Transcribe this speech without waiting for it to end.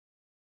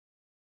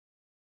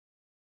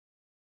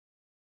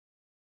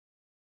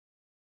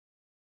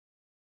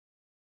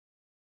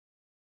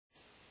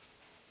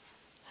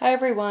Hi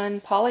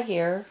everyone, Paula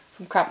here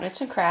from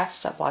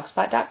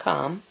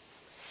cropnotesandcrafts.blogspot.com.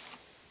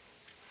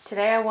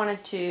 Today I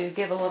wanted to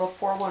give a little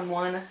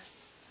 411,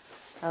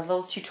 a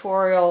little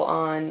tutorial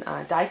on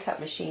die cut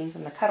machines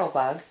and the Cuttle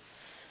bug.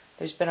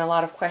 There's been a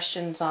lot of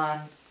questions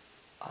on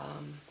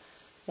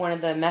one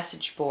of the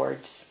message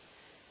boards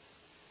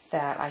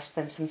that I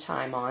spend some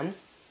time on.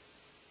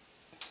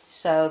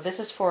 So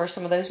this is for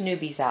some of those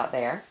newbies out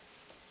there.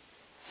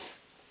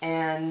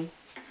 And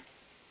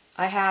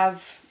I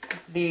have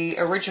the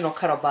original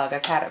Cuttle bug.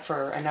 I've had it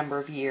for a number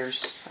of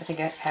years. I think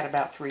I've had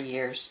about 3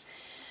 years.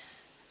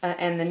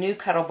 And the new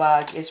Cuttle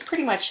bug is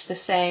pretty much the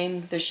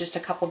same. There's just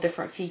a couple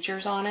different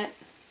features on it.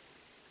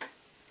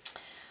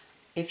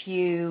 If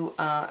you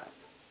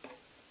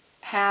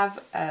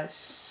have a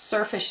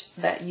surface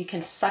that you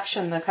can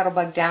suction the Cuttle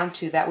bug down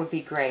to, that would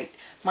be great.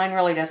 Mine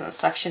really doesn't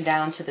suction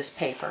down to this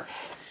paper.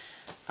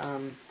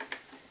 But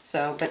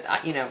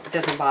it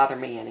doesn't bother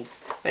me any.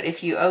 But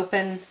if you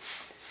open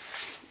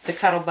the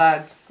Cuttle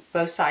bug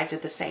both sides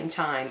at the same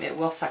time, it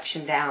will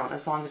suction down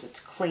as long as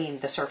it's clean,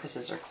 the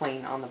surfaces are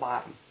clean on the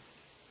bottom.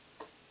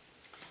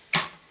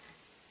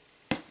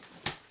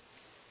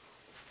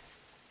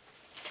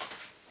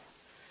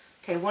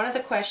 Okay, one of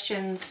the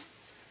questions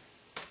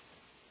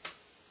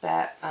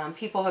that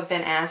people have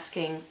been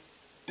asking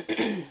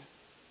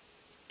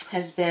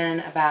has been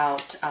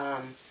about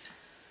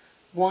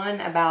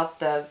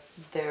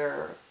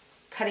their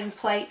cutting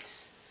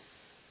plates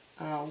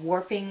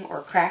warping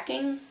or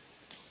cracking,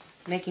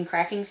 making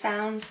cracking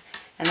sounds,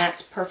 and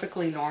that's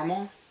perfectly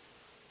normal.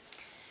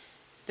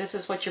 This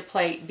is what your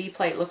B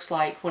plate looks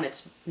like when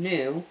it's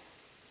new.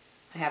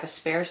 I have a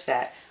spare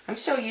set. I'm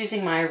still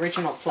using my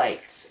original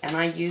plates, and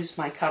I use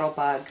my Cuttle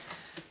bug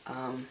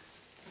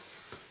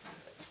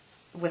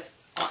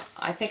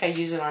I think I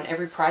use it on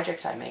every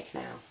project I make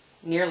now.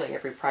 Nearly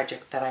every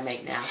project that I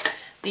make now.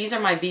 These are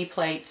my B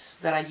plates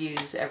that I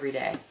use every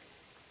day.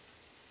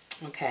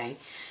 Okay,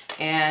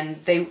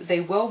 and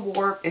they will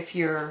warp if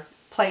your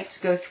plates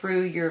go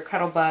through your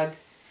Cuttle bug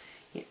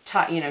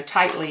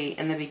tightly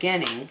in the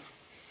beginning.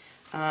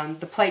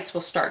 The plates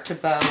will start to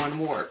bow and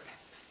warp.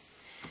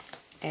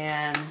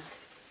 And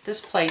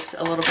this plate's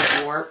a little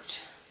bit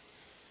warped.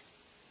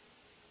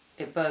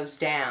 It bows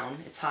down.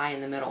 It's high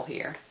in the middle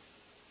here.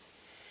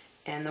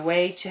 And the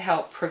way to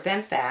help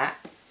prevent that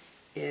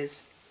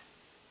is,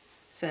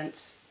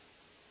 since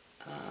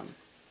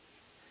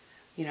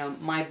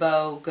my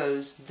bow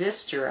goes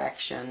this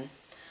direction,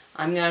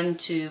 I'm going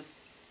to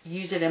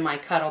use it in my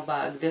Cuttle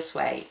bug this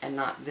way and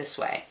not this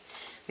way,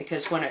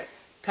 because when it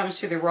comes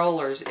through the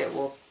rollers it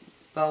will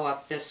bow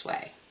up this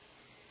way.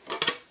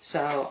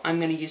 So I'm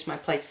going to use my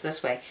plates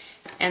this way.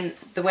 And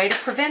the way to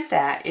prevent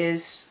that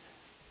is,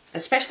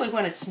 especially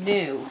when it's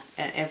new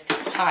and if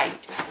it's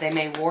tight, they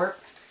may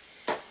warp.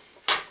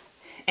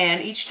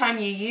 And each time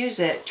you use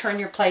it, turn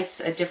your plates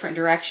a different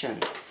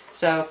direction.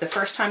 So if the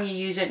first time you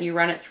use it and you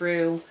run it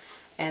through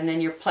and then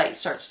your plate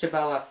starts to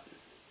bow up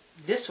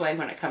this way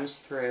when it comes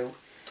through,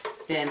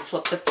 then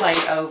flip the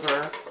plate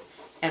over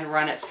and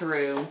run it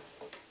through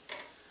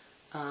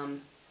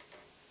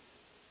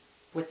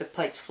with the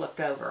plates flipped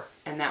over,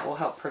 and that will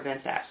help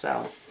prevent that.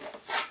 So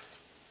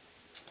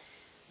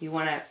you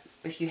want to,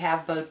 if you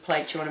have bowed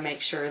plates, you want to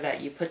make sure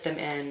that you put them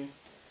in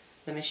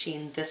the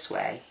machine this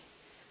way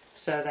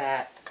so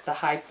that the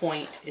high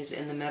point is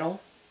in the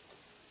middle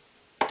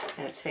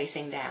and it's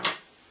facing down.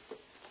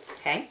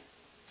 Okay?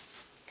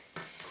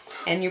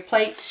 And your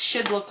plates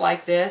should look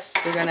like this.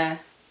 They're going to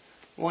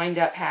wind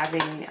up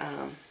having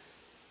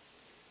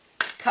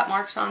cut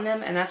marks on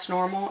them, and that's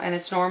normal. And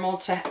it's normal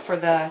for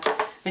the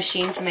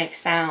machine to make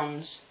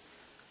sounds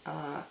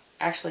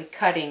actually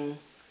cutting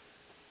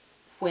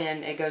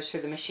when it goes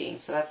through the machine.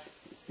 So that's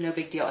no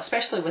big deal,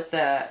 especially with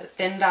the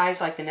thin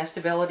dies like the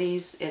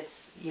nestabilities.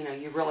 It's,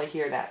 you really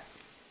hear that.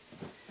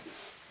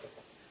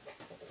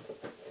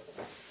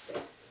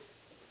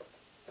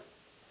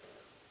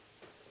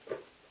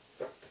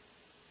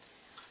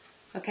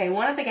 Okay,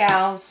 one of the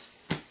gals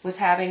was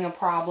having a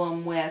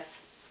problem with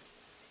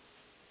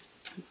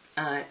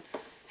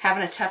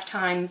having a tough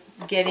time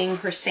getting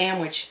her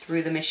sandwich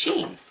through the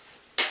machine.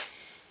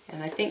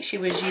 And I think she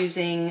was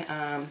using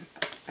a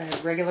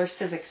regular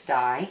Sizzix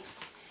die.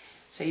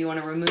 So you want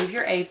to remove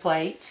your A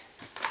plate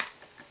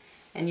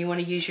and you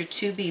want to use your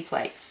 2 B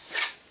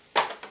plates.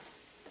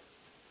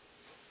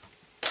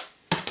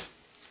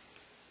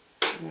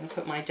 I'm going to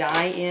put my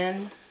die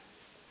in.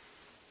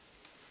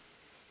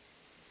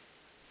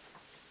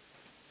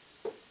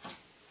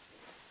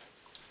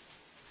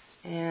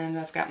 And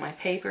I've got my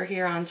paper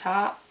here on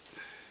top.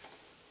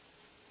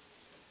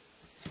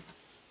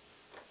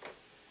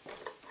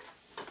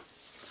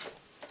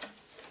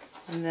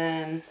 And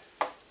then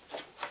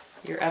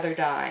your other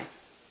die.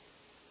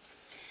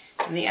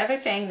 And the other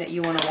thing that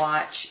you want to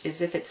watch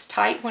is if it's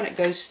tight when it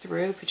goes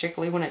through,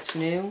 particularly when it's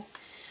new.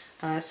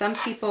 Some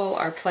people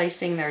are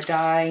placing their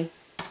die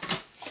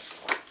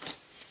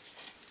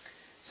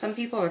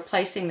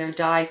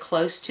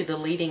close to the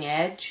leading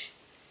edge.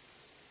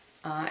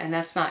 and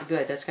that's not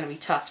good. That's going to be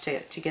tough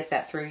to get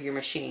that through your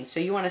machine. So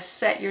you want to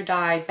set your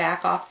die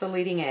back off the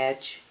leading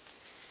edge,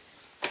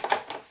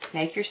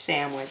 make your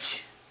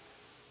sandwich,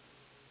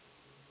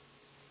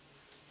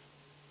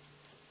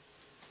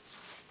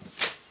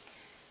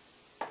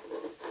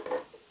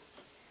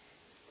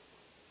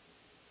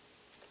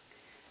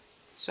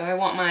 so I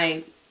want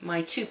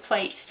my two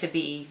plates to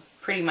be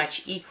pretty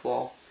much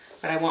equal,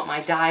 but I want my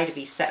die to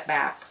be set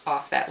back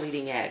off that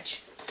leading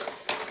edge.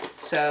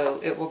 So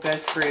it will go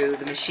through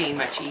the machine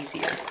much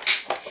easier.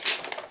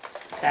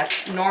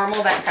 That's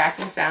normal. That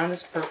cracking sound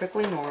is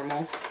perfectly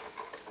normal.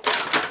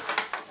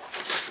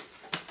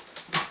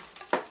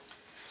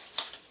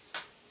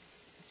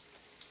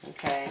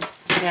 Okay.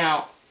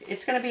 Now,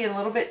 it's going to be a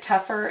little bit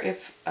tougher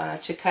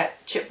to cut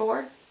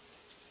chipboard.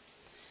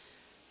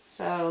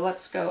 So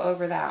let's go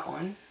over that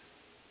one.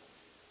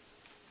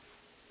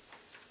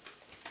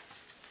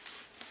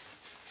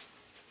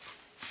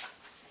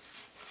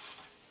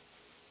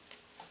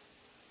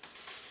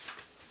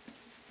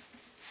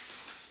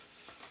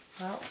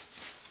 Well,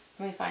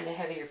 let me find a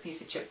heavier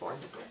piece of chipboard.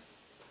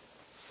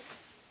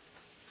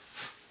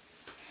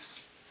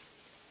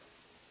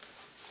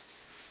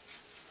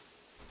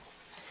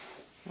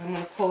 I'm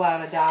going to pull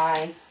out a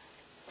die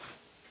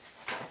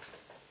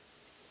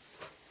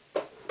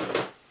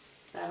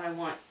that I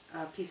want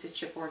a piece of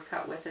chipboard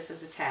cut with. This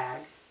is a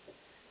tag.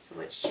 So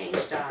let's change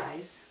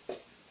dies.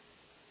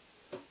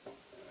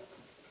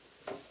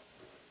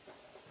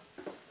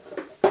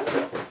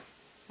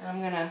 I'm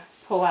going to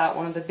pull out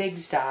one of the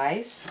Biggs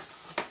dies,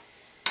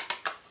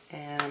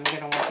 and I'm going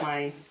to want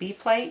my B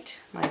plate,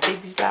 my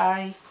Biggs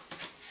die,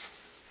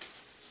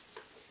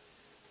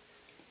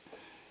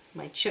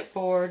 my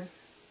chipboard,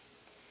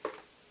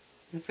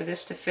 and for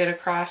this to fit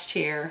across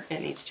here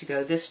it needs to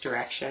go this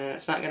direction, and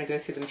it's not going to go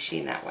through the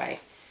machine that way.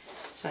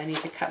 So I need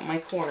to cut my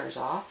corners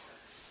off.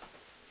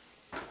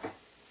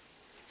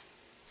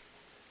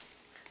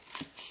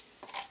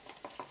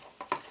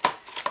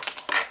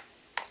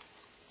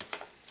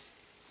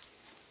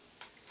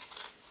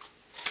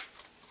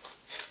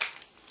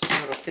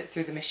 Fit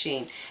through the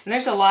machine. And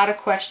there's a lot of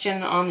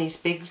question on these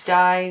Biggs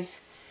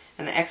dies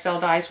and the XL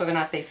dies whether or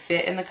not they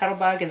fit in the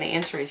Cuttlebug, and the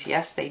answer is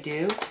yes, they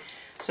do.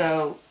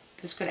 So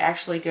this could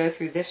actually go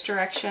through this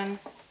direction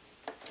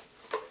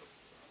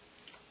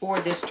or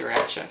this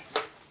direction.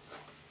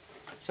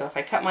 So if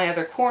I cut my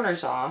other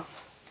corners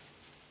off,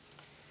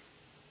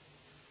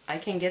 I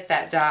can get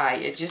that die.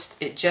 It just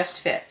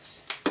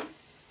fits.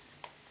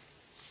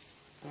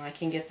 And I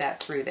can get that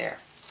through there.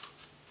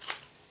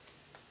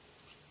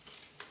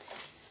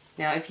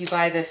 Now if you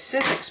buy the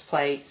Sizzix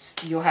plates,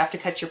 you'll have to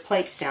cut your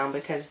plates down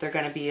because they're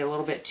going to be a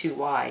little bit too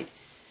wide.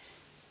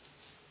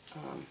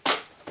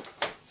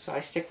 So I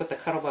stick with the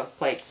Cuttlebug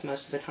plates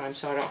most of the time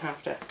so I don't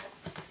have to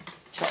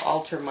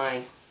alter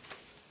my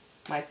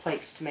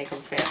plates to make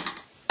them fit.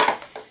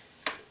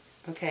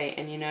 Okay,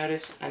 and you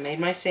notice I made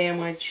my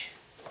sandwich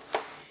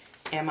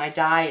and my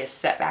die is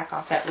set back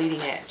off that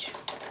leading edge.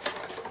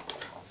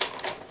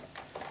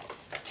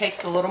 It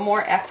takes a little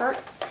more effort.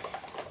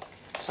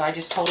 So I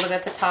just hold it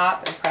at the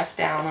top and press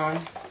down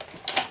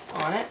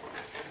on it,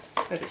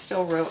 but it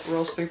still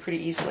rolls through pretty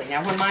easily.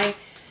 Now when my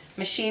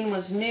machine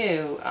was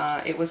new,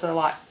 it was a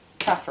lot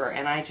tougher,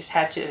 and I just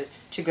had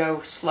to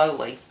go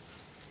slowly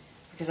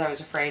because I was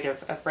afraid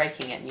of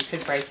breaking it, and you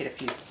could break it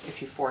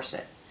if you force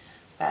it.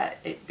 But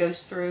it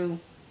goes through,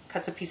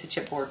 cuts a piece of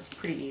chipboard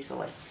pretty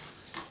easily.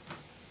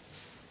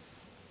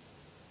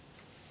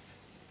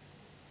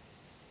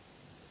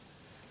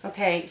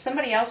 Okay,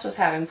 somebody else was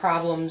having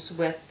problems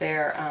with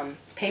their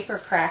paper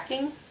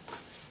cracking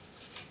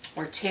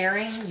or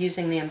tearing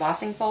using the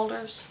embossing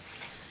folders.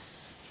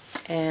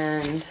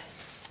 And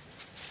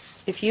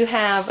if you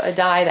have a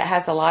die that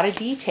has a lot of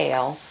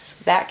detail,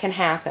 that can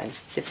happen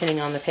depending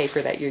on the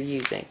paper that you're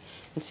using.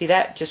 And see,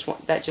 that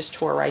just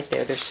tore right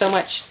there. There's so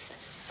much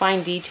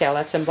fine detail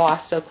that's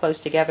embossed so close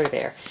together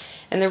there.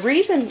 And the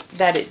reason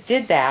that it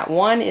did that,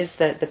 one is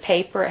that the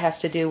paper, it has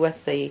to do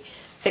with the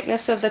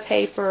thickness of the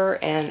paper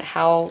and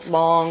how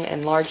long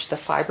and large the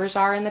fibers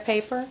are in the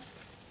paper.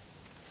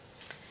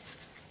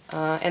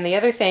 And the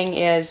other thing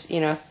is, you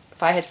know,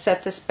 if I had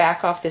set this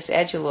back off this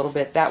edge a little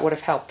bit, that would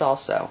have helped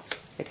also,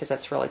 because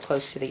that's really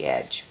close to the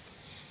edge.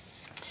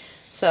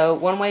 So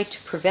one way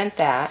to prevent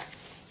that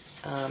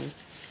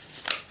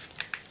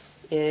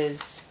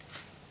is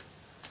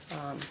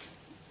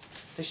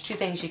there's two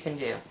things you can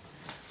do.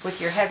 With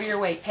your heavier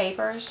weight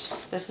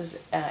papers, this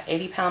is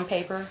 80-pound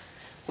paper,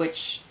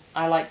 which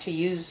I like to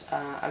use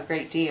a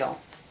great deal,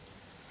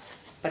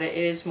 but it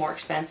is more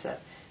expensive.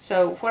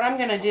 So what I'm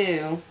going to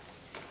do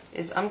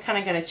is I'm kind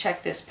of going to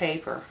check this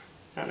paper.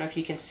 I don't know if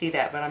you can see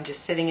that, but I'm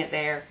just sitting it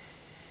there,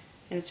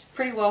 and it's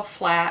pretty well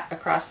flat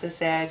across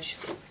this edge,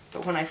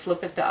 but when I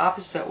flip it the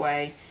opposite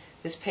way,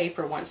 this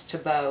paper wants to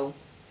bow.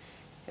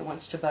 It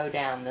wants to bow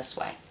down this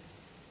way.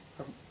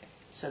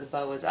 So the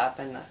bow is up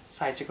and the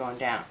sides are going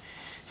down.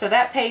 So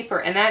that paper,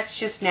 and that's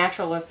just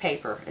natural of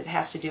paper, it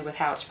has to do with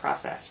how it's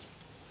processed.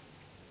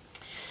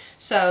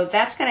 So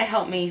that's going to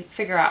help me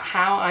figure out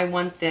how I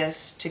want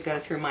this to go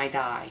through my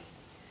die.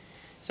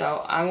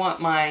 So I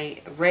want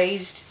my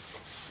raised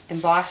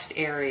embossed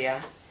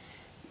area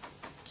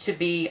to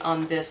be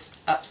on this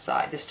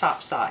upside, this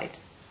top side,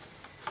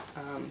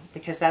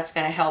 because that's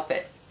going to help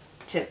it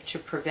to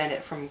prevent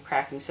it from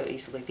cracking so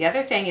easily. The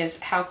other thing is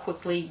how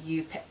quickly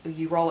you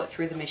roll it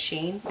through the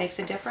machine makes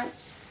a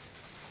difference.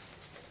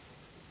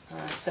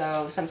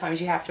 So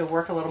sometimes you have to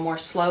work a little more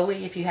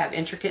slowly if you have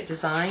intricate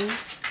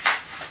designs.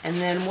 And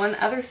then one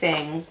other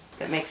thing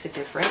that makes a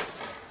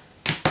difference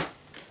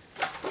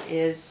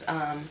is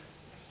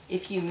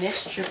if you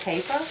mist your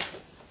paper,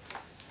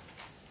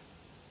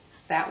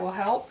 that will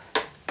help.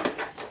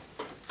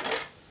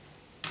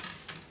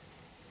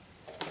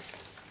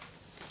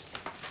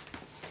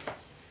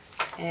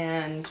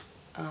 And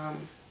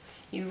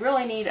you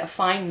really need a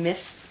fine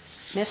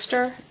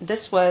mister.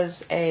 This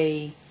was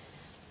a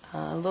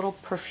little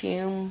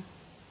perfume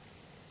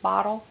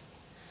bottle.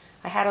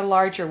 I had a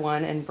larger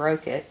one and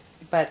broke it,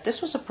 but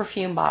this was a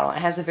perfume bottle. It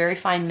has a very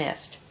fine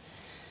mist.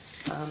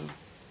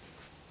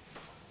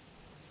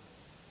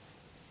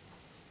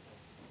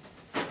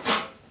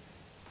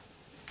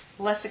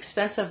 Less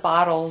expensive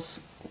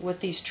bottles with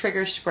these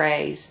trigger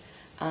sprays,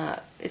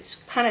 it's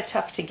kind of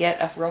tough to get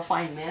a real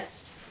fine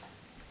mist.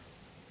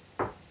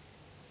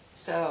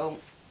 So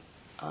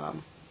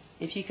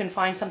if you can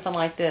find something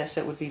like this,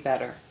 it would be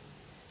better.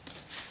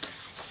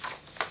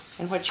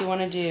 And what you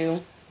want to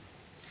do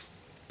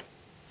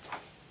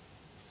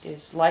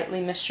is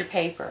lightly mist your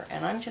paper.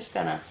 And I'm just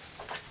going to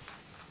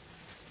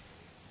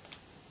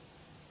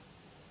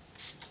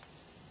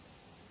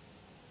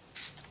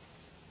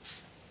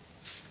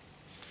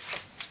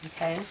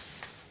okay.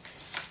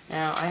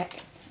 Now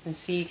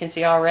you can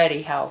see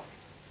already how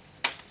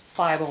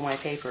pliable my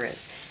paper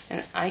is.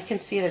 And I can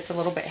see that it's a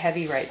little bit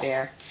heavy right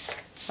there.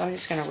 So I'm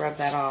just going to rub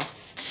that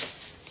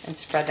off and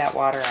spread that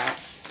water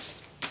out.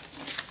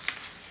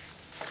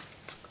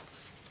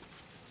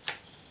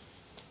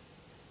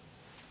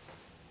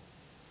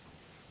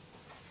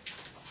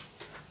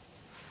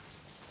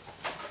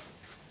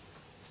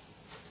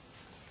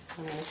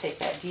 I'm going to take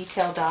that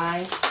detail die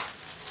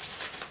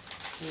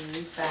and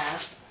use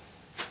that.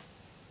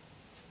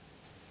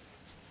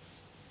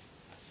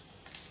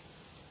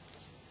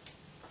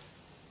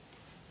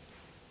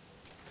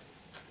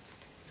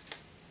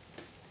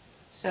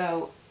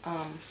 So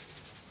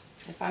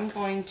if I'm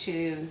going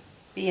to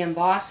be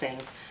embossing,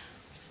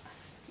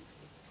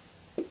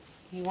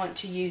 you want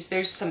to use,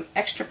 there's some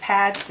extra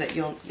pads that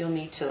you'll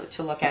need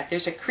to look at.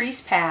 There's a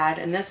crease pad,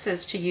 and this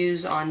is to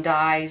use on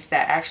dies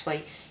that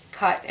actually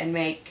cut and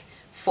make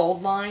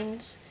fold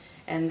lines,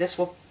 and this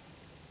will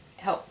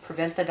help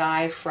prevent the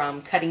die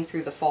from cutting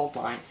through the fold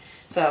line.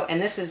 So,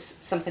 and this is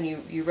something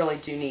you really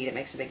do need. It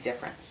makes a big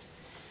difference.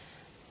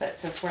 But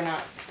since we're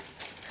not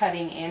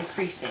cutting and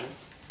creasing,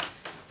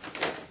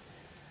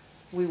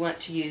 we want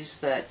to use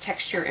the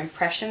texture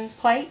impression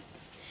plate.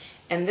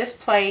 And this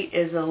plate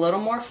is a little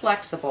more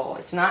flexible.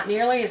 It's not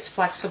nearly as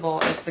flexible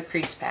as the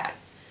crease pad.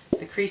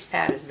 The crease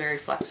pad is very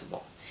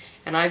flexible.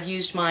 And I've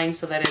used mine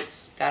so that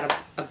it's got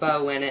a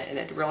bow in it, and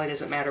it really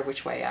doesn't matter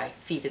which way I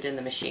feed it in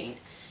the machine.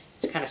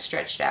 It's kind of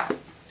stretched out.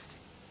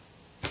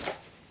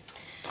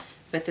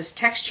 But this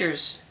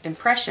textures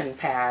impression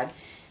pad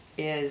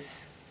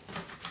it's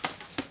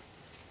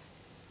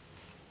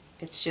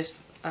just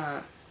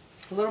a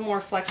little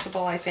more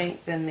flexible, I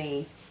think, than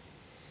the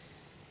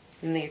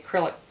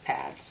acrylic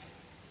pads.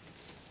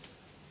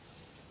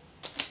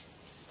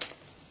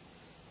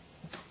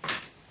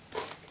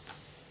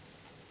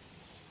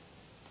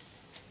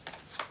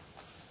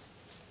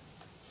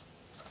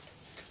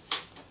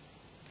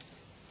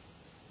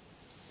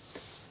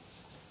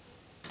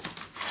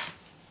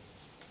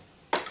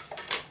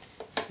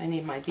 I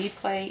need my B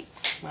plate,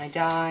 my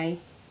die,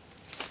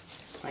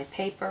 my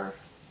paper.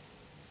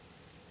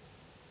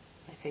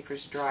 My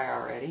paper's dry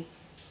already.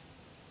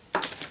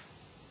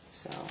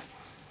 So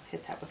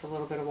hit that with a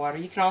little bit of water.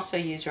 You can also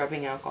use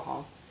rubbing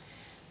alcohol.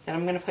 Then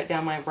I'm going to put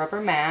down my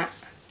rubber mat.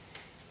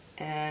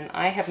 And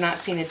I have not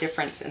seen a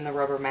difference in the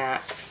rubber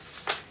mats.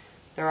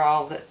 They're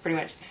all pretty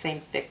much the same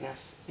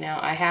thickness.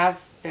 Now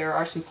there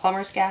are some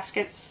plumber's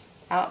gaskets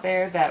out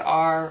there that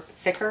are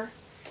thicker,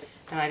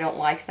 and I don't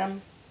like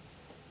them.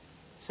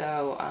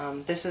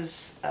 So this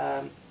is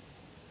an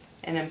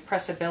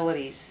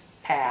Impressibilities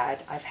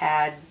pad. I've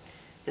had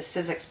the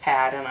Sizzix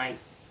pad, and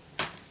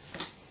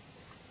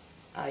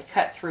I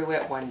cut through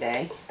it one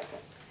day,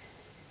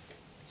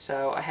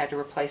 so I had to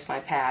replace my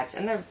pads,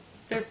 and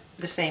they're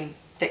the same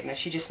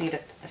thickness. You just need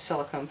a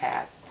silicone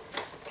pad.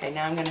 Okay,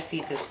 now I'm going to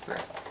feed this through.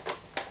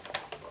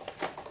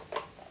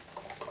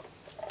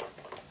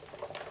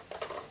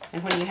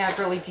 And when you have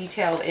really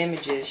detailed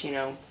images, you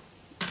know,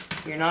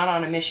 you're not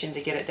on a mission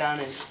to get it done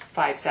in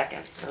 5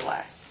 seconds or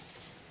less.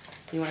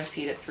 You want to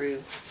feed it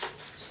through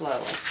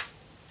slowly.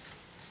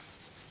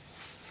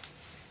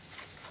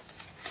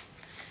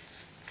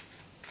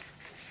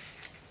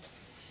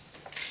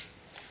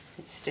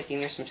 It's sticking.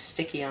 There's some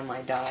sticky on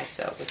my die,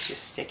 so it's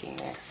just sticking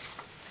there.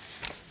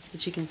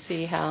 But you can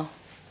see how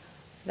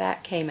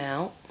that came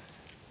out,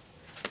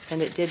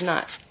 and it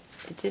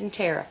didn't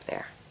tear up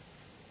there.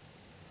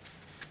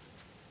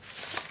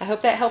 I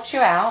hope that helps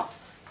you out.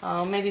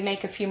 Maybe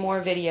make a few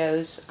more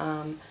videos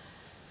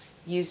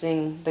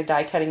using the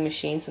die cutting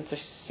machine, since there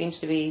seems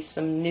to be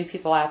some new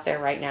people out there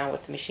right now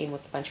with the machine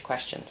with a bunch of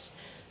questions.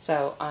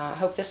 So I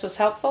hope this was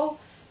helpful,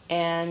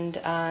 and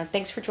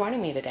thanks for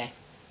joining me today.